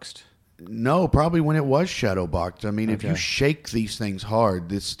shadow boxed. No, probably when it was shadow boxed. I mean, if you shake these things hard,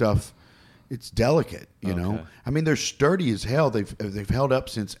 this stuff, it's delicate. You know, I mean, they're sturdy as hell. They've held up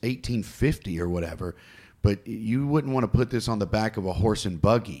since 1850 or whatever. But you wouldn't want to put this on the back of a horse and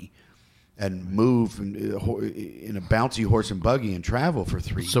buggy and move in a bouncy horse and buggy and travel for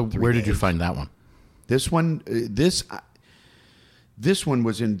three. So three where did you days. find that one? This one? This one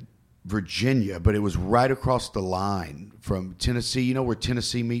was in Virginia, but it was right across the line from Tennessee. You know where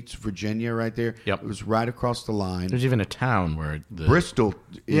Tennessee meets Virginia, right there. Yep. It was right across the line. There's even a town where the Bristol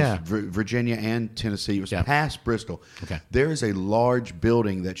is Yeah. Virginia and Tennessee. It was Yeah. past Bristol. Okay. There is a large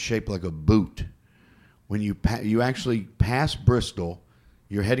building that's shaped like a boot. When you you actually pass Bristol,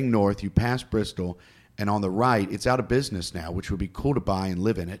 you're heading north. You pass Bristol, and on the right, it's out of business now, which would be cool to buy and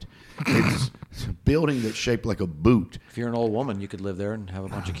live in it. It's a building that's shaped like a boot. If you're an old woman, you could live there and have a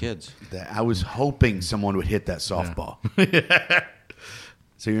bunch of kids. That I was hoping someone would hit that softball.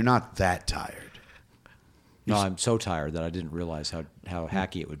 So you're not that tired. No, I'm so tired that I didn't realize how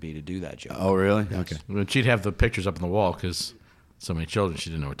hacky it would be to do that joke. Oh, really? Okay. Well, she'd have the pictures up on the wall because so many children, she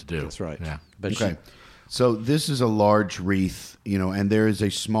didn't know what to do. That's right. Yeah. But Okay. So this is a large wreath, and there is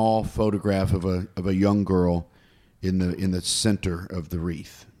a small photograph of a young girl in the center of the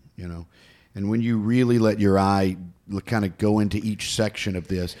wreath, And when you really let your eye kind of go into each section of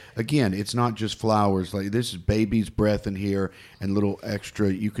this, again, it's not just flowers. Like this is baby's breath in here and little extra.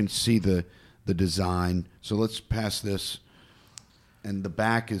 You can see the design. So let's pass this. And the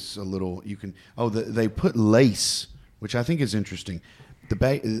back is a little. They put lace, which I think is interesting.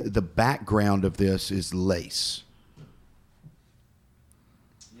 The background of this is lace.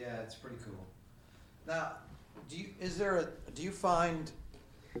 Yeah, it's pretty cool. Now, do you find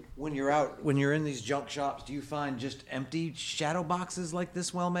when you're in these junk shops, do you find just empty shadow boxes like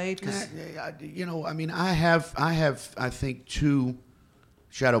this well made? I have I think 2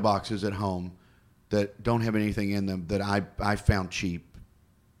 shadow boxes at home that don't have anything in them that I found cheap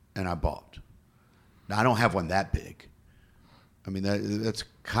and I bought. Now I don't have one that big. I mean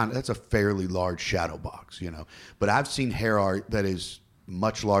that's a fairly large shadow box, But I've seen hair art that is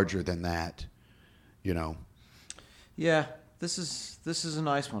much larger than that, Yeah, this is a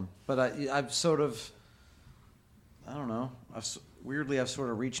nice one, but I've sort of, I don't know. I've sort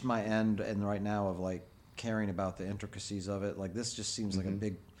of reached my end, and right now of like caring about the intricacies of it. Like this just seems like a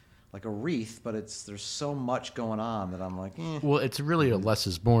big, like a wreath, but there's so much going on that I'm like, Well, it's really a less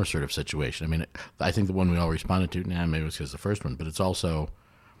is more sort of situation. I mean, I think the one we all responded to, maybe it was because the first one, but it's also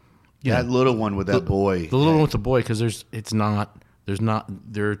that little one with that boy. The little one with the boy, because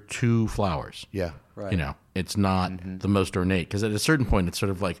there are 2 flowers. Yeah. Right. It's not the most ornate, because at a certain point it's sort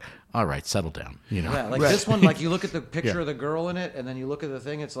of like, all right, settle down. Yeah, like Right. this one, like you look at the picture Yeah. of the girl in it, and then you look at the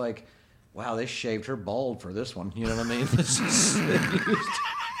thing, it's like, wow, they shaved her bald for this one. You know what I mean?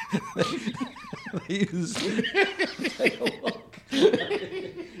 They used take a look.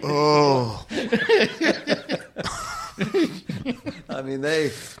 Oh. I mean,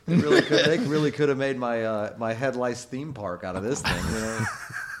 they really could have made my head lice theme park out of this thing.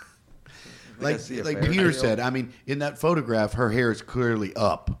 Like Peter said, I mean, in that photograph, her hair is clearly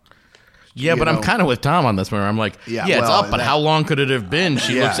up. Yeah, but I'm kind of with Tom on this one. I'm like, Yeah, it's well, up, but how long could it have been?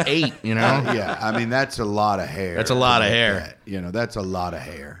 She Yeah. looks 8, Yeah, I mean, that's a lot of hair. That's a lot of Like hair. that. That's a lot of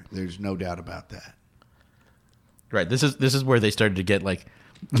hair. There's no doubt about that. Right. This is where they started to get like,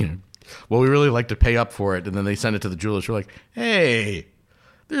 well, we really like to pay up for it, and then they send it to the jewelers. We're like, hey,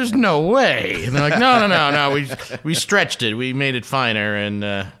 there's no way. And they're like, no. We stretched it. We made it finer, and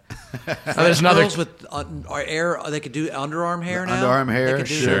there's another. Girls with hair, they could do underarm hair now. Underarm hair, They could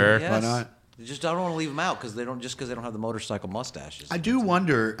do sure. that, Why yes. not? I don't want to leave them out because they don't have the motorcycle mustaches. I do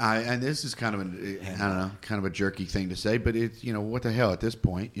wonder, and this is kind of kind of a jerky thing to say, but it's what the hell at this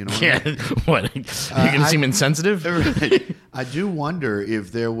point, What I mean? Yeah. What? You're gonna seem insensitive? Right. I do wonder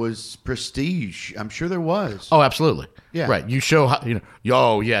if there was prestige. I'm sure there was. Oh, absolutely. Yeah. Right. You show how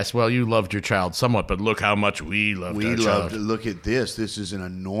Oh, yes. Well, you loved your child somewhat, but look how much we loved We our love child. to look at this. This is an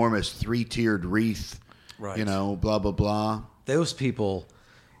enormous 3-tiered wreath. Right. Blah blah blah. Those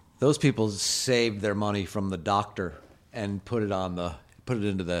people saved their money from the doctor and put it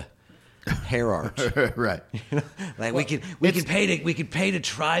into the hair art. Right. Like we can pay to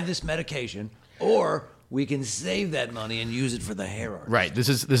try this medication, or we can save that money and use it for the hair art. Right. This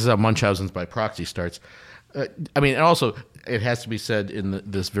is how Munchausen's by proxy starts. I mean, and also it has to be said in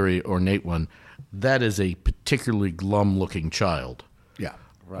this very ornate one, that is a particularly glum-looking child. Yeah.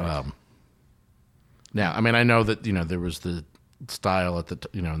 Right. Now, I mean, I know that there was the style at the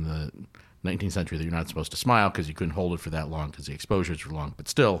in the 19th century that you're not supposed to smile because you couldn't hold it for that long because the exposures were long. But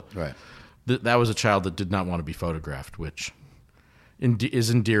still, Right. That was a child that did not want to be photographed, which is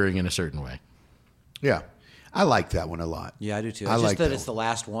endearing in a certain way. Yeah. I like that one a lot. Yeah, I do too. I It's like just that that it's the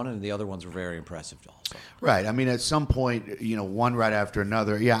last one, and the other ones were very impressive also. Right. I mean, at some point, one right after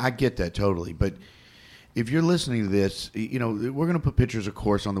another. Yeah, I get that totally. But if you're listening to this, we're going to put pictures, of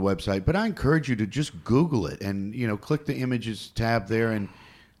course, on the website, but I encourage you to just Google it and, click the images tab there and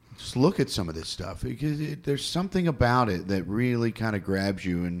just look at some of this stuff, because there's something about it that really kind of grabs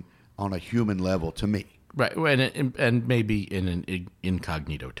you and on a human level to me. Right, and maybe in an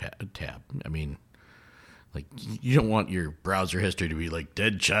incognito tab. I mean, like, you don't want your browser history to be like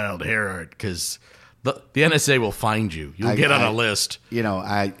dead child hair art, because the NSA will find you. You'll get on a list.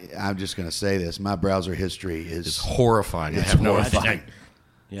 I'm just going to say this. My browser history is horrifying. It's I have horrifying. no idea.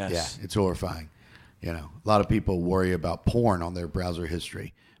 Yes. Yeah, it's horrifying. A lot of people worry about porn on their browser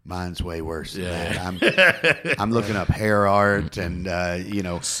history. Mine's way worse than that. I'm looking up hair art and,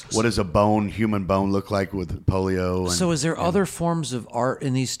 what does a human bone look like with polio? And, so is there other forms of art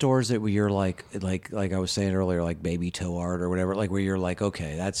in these stores that where you're like I was saying earlier, like baby toe art or whatever, like where you're like,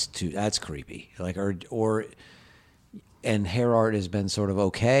 okay, that's creepy. Like, or and hair art has been sort of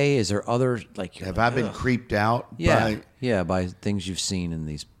okay. Is there other, like, have I been creeped out? By things you've seen in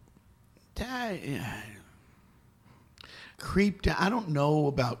these? Creeped out. I don't know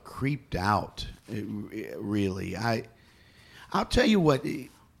about creeped out, really. I'll tell you what.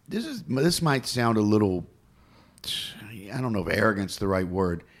 This might sound a little. I don't know if arrogant's the right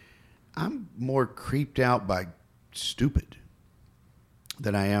word. I'm more creeped out by stupid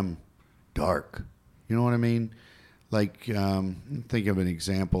than I am dark. You know what I mean? Like, think of an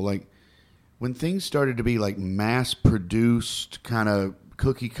example. Like when things started to be like mass-produced kind of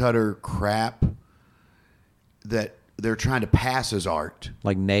cookie-cutter crap that they're trying to pass as art.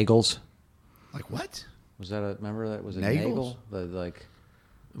 Like Nagels? Like what? Was that remember that? Was it Nagels? Nagel?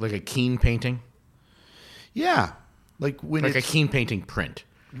 Like a Keen painting? Yeah. Like a Keen painting print.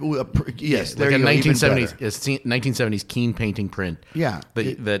 Yes, like a 1970s Keen painting print. Yeah.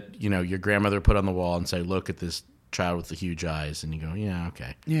 That your grandmother put on the wall and say, look at this child with the huge eyes, and you go, yeah,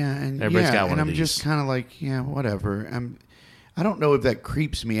 okay. Yeah, and everybody's got one and of I'm these. just kind of like, yeah, whatever. I don't know if that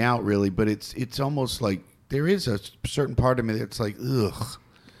creeps me out really, but it's almost like there is a certain part of me that's like, ugh.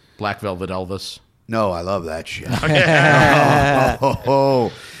 Black Velvet Elvis. No, I love that shit. I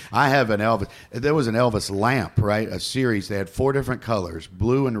have an Elvis. There was an Elvis lamp, right? A series. They had 4 different colors,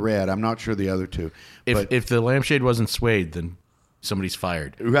 blue and red. I'm not sure the other two. If the lampshade wasn't suede, then somebody's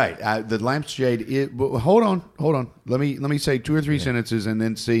fired. Right. The lampshade. Hold on. Let me say 2 or 3 sentences and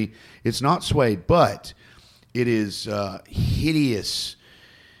then see. It's not suede, but it is hideous.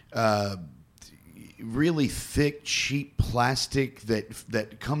 Really thick, cheap plastic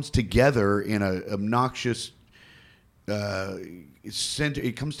that comes together in a obnoxious center.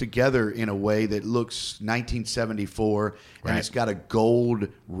 It comes together in a way that looks 1974, and it's got a gold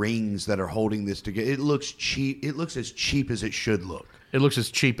rings that are holding this together. It looks cheap. It looks as cheap as it should look. It looks as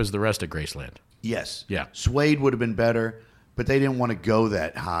cheap as the rest of Graceland. Yes. Yeah. Suede would have been better, but they didn't want to go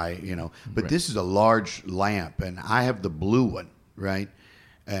that high, But this is a large lamp, and I have the blue one, right?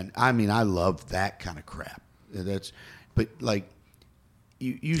 And I mean, I love that kind of crap. But like,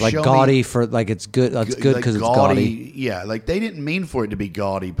 you like show gaudy me, for like it's good. It's good because it's gaudy. Yeah, like they didn't mean for it to be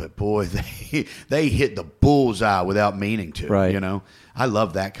gaudy, but boy, they hit the bullseye without meaning to. Right. I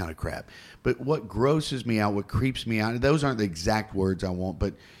love that kind of crap. But what grosses me out, what creeps me out, those aren't the exact words I want,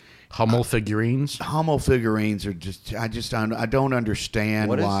 but Hummel figurines. Hummel figurines are I don't understand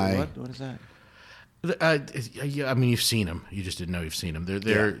why. What is that? I mean, you've seen them. You just didn't know you've seen them.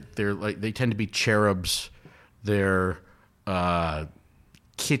 They're like, they tend to be cherubs. They're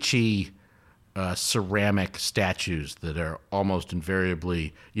kitschy ceramic statues that are almost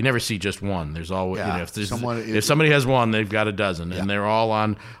invariably. You never see just one. There's always if somebody has one, they've got a dozen, and they're all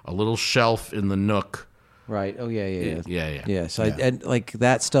on a little shelf in the nook. Right. Oh yeah. Yeah. So and like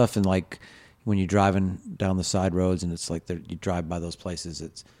that stuff, and like when you're driving down the side roads, and it's like you drive by those places,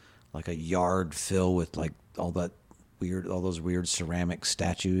 it's like a yard filled with like all those weird ceramic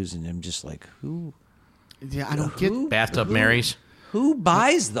statues, and I'm just like, who? Yeah, I don't get Bathtub Marys. Who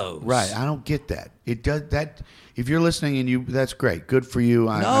buys those? Right, I don't get that. It does that. If you're listening and that's great, good for you.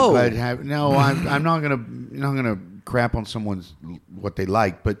 I'm No. glad to have. No, I'm not gonna crap on someone's what they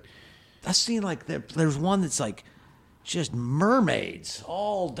like, but I've seen like there's one that's like just mermaids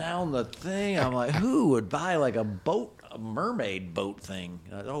all down the thing. I'm like, who would buy like a mermaid boat thing?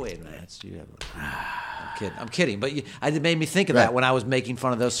 Oh wait a minute, I'm kidding, but it made me think of that when I was making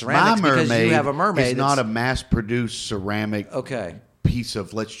fun of those ceramics because you have a mermaid. It's not a mass-produced ceramic. Okay. piece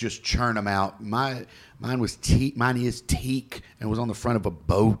of let's just churn them out. Mine was teak. Mine is teak, and it was on the front of a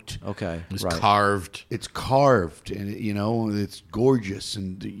boat. Okay, It was right. carved. It's carved, and it's gorgeous,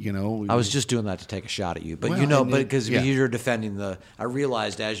 and I was just doing that to take a shot at you, but Well, but because yeah. you were defending I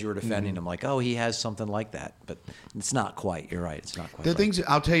realized as you were defending him, like, oh, he has something like that, but it's not quite. You're right, it's not quite. The right. things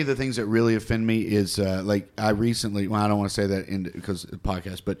I'll tell you, the things that really offend me is like I recently. Well, I don't want to say that because of the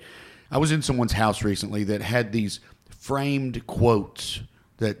podcast, but I was in someone's house recently that had these framed quotes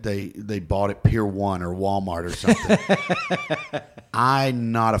that they bought at Pier 1 or Walmart or something.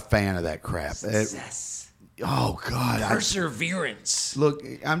 I'm not a fan of that crap. Oh God! Perseverance. Look,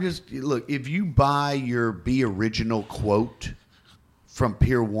 if you buy your Be Original quote from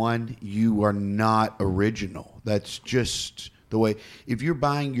Pier 1, you are not original. That's just the way. If you're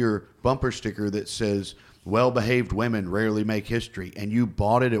buying your bumper sticker that says "Well-behaved women rarely make history," and you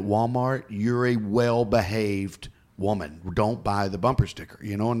bought it at Walmart, you're a well-behaved woman. Don't buy the bumper sticker.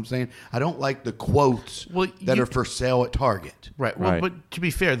 You know what I'm saying? I don't like the quotes that are for sale at Target. Right. Well, Right. but to be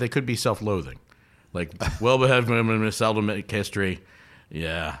fair, they could be self-loathing. Like, well-behaved women seldom make history.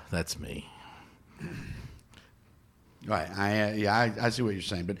 Yeah, that's me. Right. I see what you're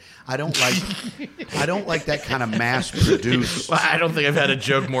saying, but I don't like that kind of mass produced. Well, I don't think I've had a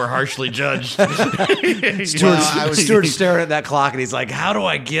joke more harshly judged. Stuart's staring at that clock, and he's like, "How do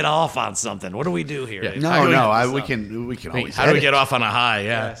I get off on something? What do we do here?" Yeah. We can always How do we edit. get off on a high?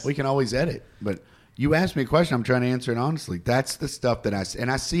 Yeah. We can always edit. But you asked me a question, I'm trying to answer it honestly. That's the stuff that I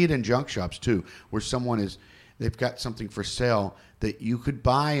see it in junk shops too, where they've got something for sale that you could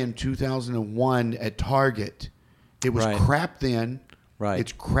buy in 2001 at Target. It was Right. crap then. Right.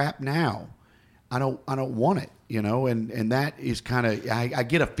 It's crap now. I don't want it, and that is kind of I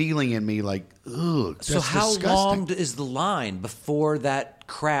get a feeling in me like, ugh. That's So how disgusting. long is the line before that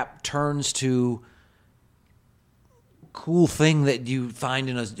crap turns to cool thing that you find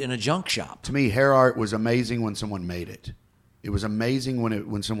in a junk shop? To me, hair art was amazing when someone made it. It was amazing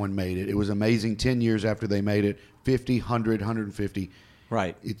when someone made it. It was amazing 10 years after they made it, 50, 100, 150.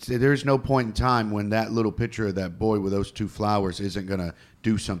 Right. There's no point in time when that little picture of that boy with those two flowers isn't going to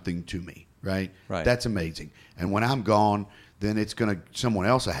do something to me, right? Right. That's amazing. And when I'm gone, then it's going to someone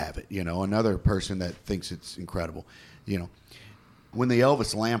else will have it, another person that thinks it's incredible. When the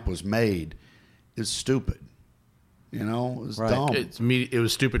Elvis lamp was made, it's stupid. It was Right. dumb. It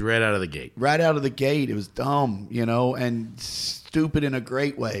was stupid right out of the gate. Right out of the gate, it was dumb, and stupid in a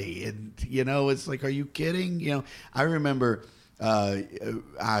great way. And, it's like, are you kidding? I remember, I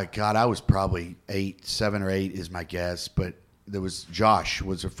was probably 7 or 8 is my guess, but Josh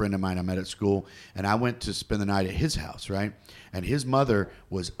was a friend of mine I met at school, and I went to spend the night at his house, right? And his mother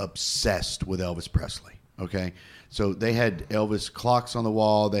was obsessed with Elvis Presley, okay? So they had Elvis clocks on the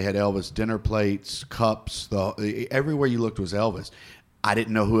wall. They had Elvis dinner plates, cups. Everywhere you looked was Elvis. I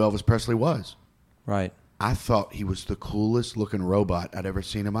didn't know who Elvis Presley was. Right. I thought he was the coolest looking robot I'd ever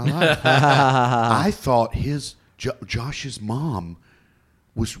seen in my life. I thought Josh's mom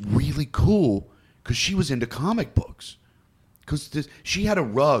was really cool because she was into comic books. Because she had a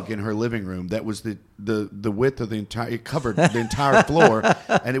rug in her living room that was the width of the entire, it covered the entire floor,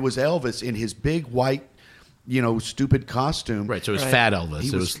 and it was Elvis in his big white, stupid costume. Right, so it was Fat Elvis.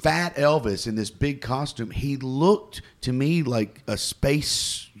 He was Fat Elvis in this big costume. He looked to me like a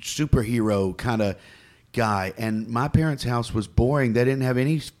space superhero kind of guy. And my parents' house was boring. They didn't have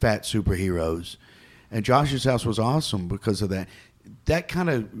any fat superheroes. And Josh's house was awesome because of that. That kind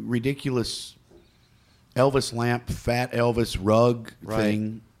of ridiculous Elvis lamp, Fat Elvis rug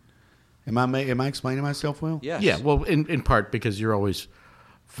thing. Am I explaining myself well? Yes. Yeah, well, in part because you're always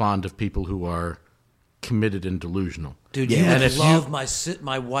fond of people who are committed and delusional. Dude, Yeah. you And would if love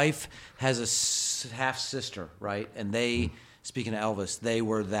my wife has a half sister, right? And they, speaking of Elvis, they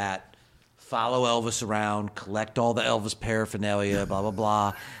were that follow Elvis around, collect all the Elvis paraphernalia, blah blah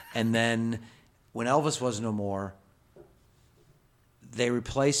blah, and then when Elvis was no more, they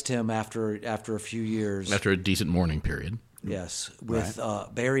replaced him after a few years. After a decent mourning period. Yes, with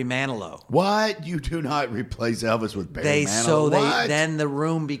Barry Manilow. What? You do not replace Elvis with Barry Manilow? What? Then the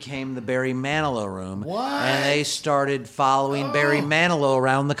room became the Barry Manilow room. What? And they started following Barry Manilow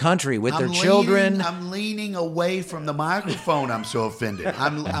around the country with their children. I'm leaning away from the microphone. I'm so offended.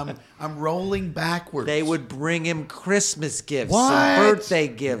 I'm rolling backwards. They would bring him Christmas gifts What? and birthday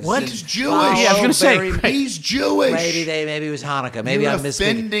gifts. What? and He's Jewish. follow Yeah, I was gonna say, Barry- right. He's Jewish. Maybe it was Hanukkah. Maybe You're I'm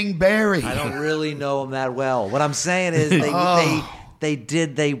mistaken. offending Barry. I don't really know him that well. What I'm saying is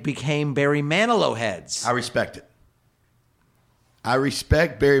they became Barry Manilow heads. I respect it. I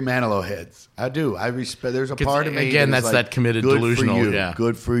respect Barry Manilow heads. I do. I respect. There's a 'Cause, part of me again, that is that's like, that committed good delusional, For you. yeah.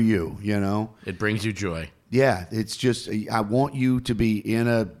 Good for you. It brings you joy. Yeah, it's just I want you to be in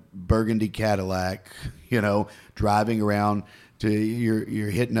a burgundy Cadillac, driving around to you're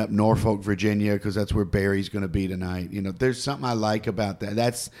hitting up Norfolk, Virginia, because that's where Barry's going to be tonight. There's something I like about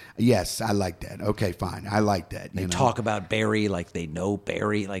that. Yes, I like that. Okay, fine, I like that. They talk about Barry like they know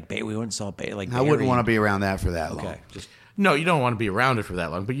Barry. Like Barry, we went saw Barry. Like I wouldn't want to be around that for that long. Okay, just No, you don't want to be around it for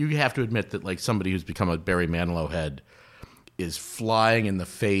that long, but you have to admit that like somebody who's become a Barry Manilow head is flying in the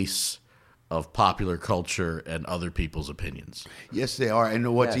face of popular culture and other people's opinions. Yes, they are.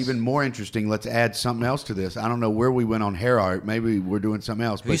 And what's Yes. even more interesting, let's add something else to this. I don't know where we went on hair art. Maybe we're doing something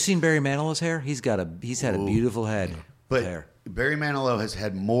else. have you seen Barry Manilow's hair? He's had a beautiful head. But hair. Barry Manilow has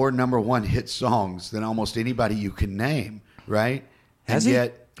had more #1 hit songs than almost anybody you can name, right? Has and he?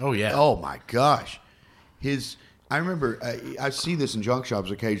 Yet, Oh, yeah. Oh my gosh, I remember I see this in junk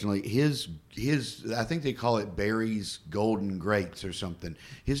shops occasionally. His I think they call it Barry's Golden Greats or something.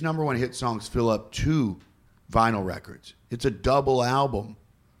 His #1 hit songs fill up 2 vinyl records. It's a double album,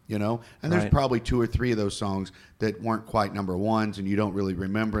 and there's Right. probably 2 or 3 of those songs that weren't quite #1s and you don't really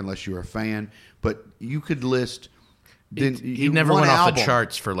remember unless you're a fan. But you could list. He never one went off the album.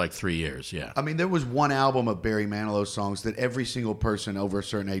 charts for like 3 years. Yeah. I mean, there was one album of Barry Manilow songs that every single person over a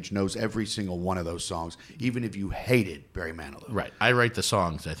certain age knows every single one of those songs, even if you hated Barry Manilow. Right. I Write the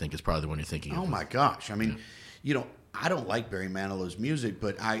Songs, I think, is probably the one you're thinking Oh of. my gosh! I mean, I don't like Barry Manilow's music,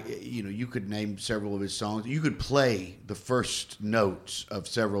 but you could name several of his songs. You could play the first notes of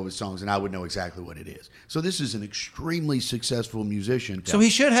several of his songs, and I would know exactly what it is. So this is an extremely successful musician. So he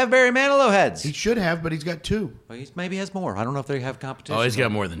should have Barry Manilow heads. He should have, but he's got 2. Well, maybe has more. I don't know if they have competition. Oh, he's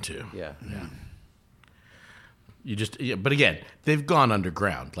got more than 2. Yeah. But again, they've gone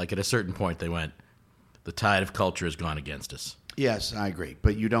underground. Like at a certain point, they went, the tide of culture has gone against us. Yes, I agree.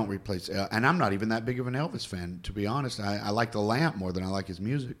 But you don't replace... and I'm not even that big of an Elvis fan, to be honest. I like The Lamp more than I like his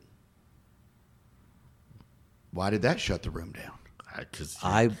music. Why did that shut the room down? Because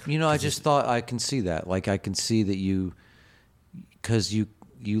I just thought I can see that. Like I can see that because you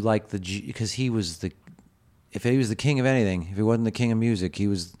like because he was if he was the king of anything, if he wasn't the king of music,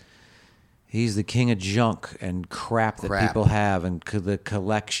 he's the king of junk and crap that people have and the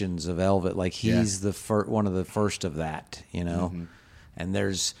collections of Elvis. Like he's one of the first of that, Mm-hmm. And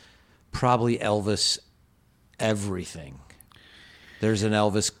there's probably Elvis everything. There's an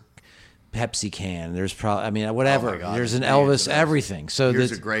Elvis Pepsi can. There's probably, whatever. Oh my God, there's an there's Elvis millions of everything. So Here's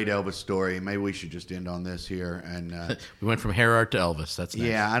that's a great Elvis story. Maybe we should just end on this here. And we went from hair art to Elvis. That's nice.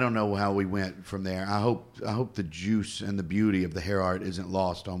 yeah, I don't know how we went from there. I hope the juice and the beauty of the hair art isn't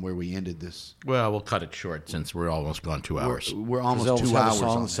lost on where we ended this. Well, we'll cut it short since we're almost gone 2 hours. We're does almost Elvis 2 have hours a song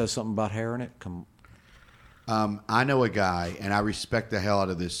on that this. says something about hair in it? Come. I know a guy, and I respect the hell out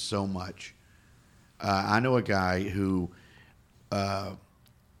of this so much. I know a guy who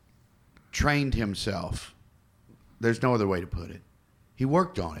trained himself. There's no other way to put it. He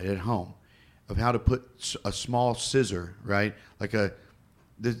worked on it at home of how to put a small scissor, right? Like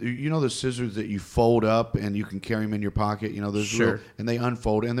the scissors that you fold up and you can carry them in your pocket. Those Sure. little, and they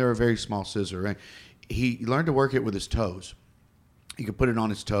unfold, and they're a very small scissor, right? He learned to work it with his toes. He could put it on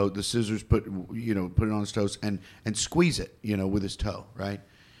his toe. The scissors put it on his toes and squeeze it, with his toe, right?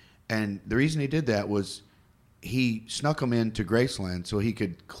 And the reason he did that was he snuck them into Graceland so he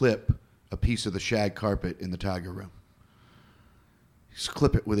could clip a piece of the shag carpet in the Tiger Room. Just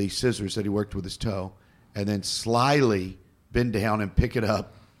clip it with these scissors that he worked with his toe, and then slyly bend down and pick it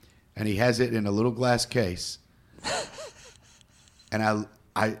up, and he has it in a little glass case. And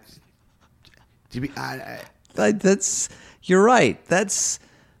That's you're right. That's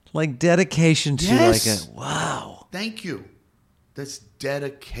like dedication to Yes. wow. Thank you. That's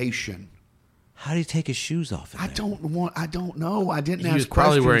dedication. How do you take his shoes off? I don't know. I didn't He ask was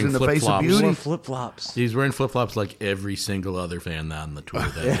probably questions wearing in the face of flip-flops. beauty. Wore flip flops. He's wearing flip-flops like every single other fan on the tour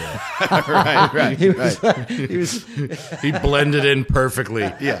that right. He was. day. He blended in perfectly.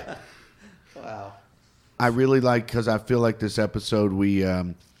 Yeah. Wow. I really because I feel like this episode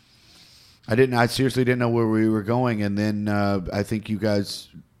I seriously didn't know where we were going, and then I think you guys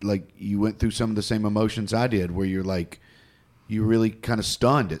you went through some of the same emotions I did, where you're you really kind of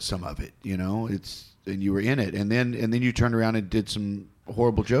stunned at some of it, and you were in it, and then you turned around and did some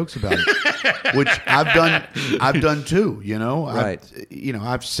horrible jokes about it, which I've done too, Right.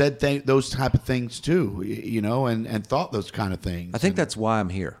 I've said those type of things too, and thought those kind of things. I think that's why I'm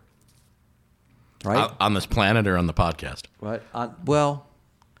here. Right. On this planet or on the podcast? Right.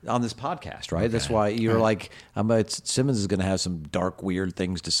 On this podcast, right? That's why you're Simmons is going to have some dark, weird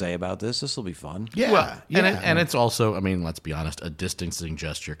things to say about this. This will be fun. Yeah. Well, yeah. and it's also, let's be honest, a distancing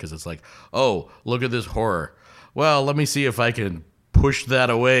gesture because it's like, oh, look at this horror. Well, let me see if I can pushed that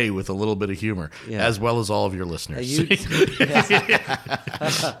away with a little bit of humor, Yeah. as well as all of your listeners.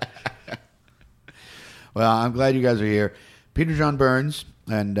 Well, I'm glad you guys are here. Peter John Burns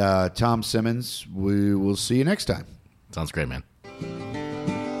and Tom Simmons, we will see you next time. Sounds great, man.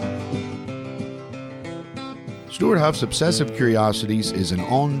 Stuart Huff's Obsessive Curiosities is an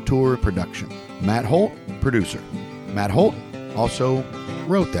on-tour production. Matt Holt, producer. Matt Holt also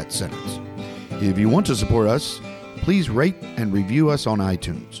wrote that sentence. If you want to support us, please rate and review us on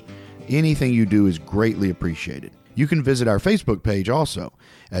iTunes. Anything you do is greatly appreciated. You can visit our Facebook page also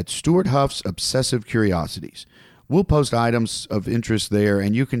at Stuart Huff's Obsessive Curiosities. We'll post items of interest there,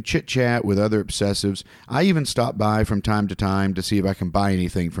 and you can chit-chat with other obsessives. I even stop by from time to time to see if I can buy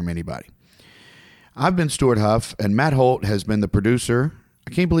anything from anybody. I've been Stuart Huff, and Matt Holt has been the producer.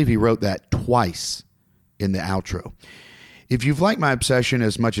 I can't believe he wrote that twice in the outro. If you've liked my obsession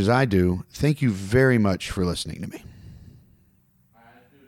as much as I do, thank you very much for listening to me.